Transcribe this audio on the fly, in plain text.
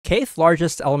kth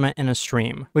largest element in a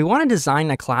stream. We want to design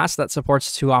a class that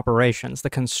supports two operations, the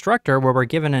constructor where we're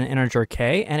given an integer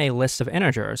k and a list of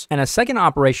integers, and a second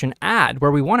operation add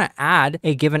where we want to add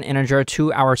a given integer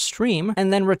to our stream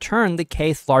and then return the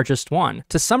kth largest one.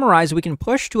 To summarize, we can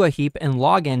push to a heap in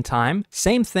login time.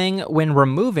 Same thing when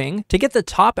removing. To get the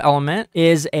top element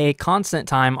is a constant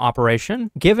time operation.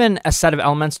 Given a set of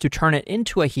elements, to turn it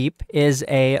into a heap is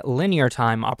a linear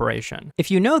time operation.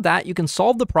 If you know that, you can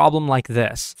solve the problem like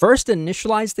this. First,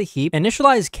 initialize the heap.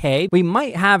 Initialize k. We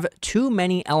might have too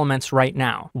many elements right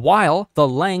now. While the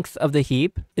length of the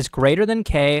heap is greater than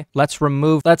k,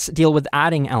 let's deal with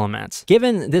adding elements.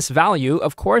 Given this value,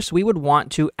 of course, we would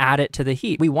want to add it to the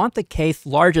heap. We want the kth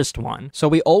largest one. So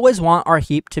we always want our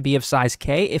heap to be of size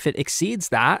k. If it exceeds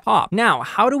that, pop. Now,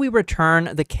 how do we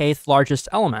return the kth largest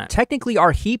element? Technically,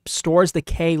 our heap stores the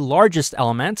k largest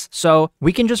elements, so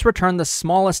we can just return the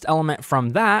smallest element from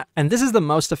that, and this is the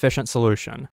most efficient solution.